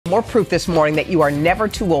more proof this morning that you are never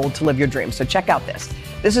too old to live your dreams. So check out this.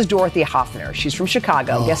 This is Dorothy Hoffner. She's from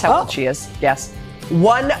Chicago. Guess how old she is? Guess.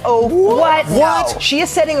 104. What? No. She is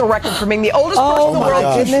setting a record for being the oldest person in the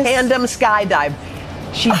world to tandem skydive.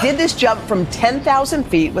 She did this jump from 10,000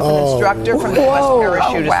 feet with an instructor from the U.S.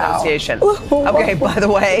 Parachute Association. Okay, by the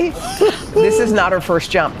way, this is not her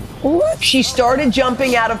first jump. What? She started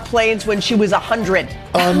jumping out of planes when she was 100.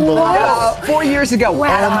 Unbelievable. 4 years ago.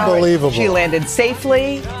 Wow. Unbelievable. She landed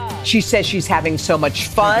safely. She says she's having so much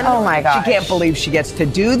fun. Oh my gosh. She can't believe she gets to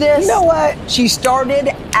do this. You know what? She started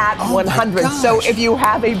at 100. So if you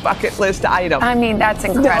have a bucket list item. I mean, that's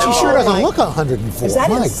incredible. She sure doesn't look 104. Is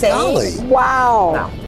that My insane? golly. Wow. No.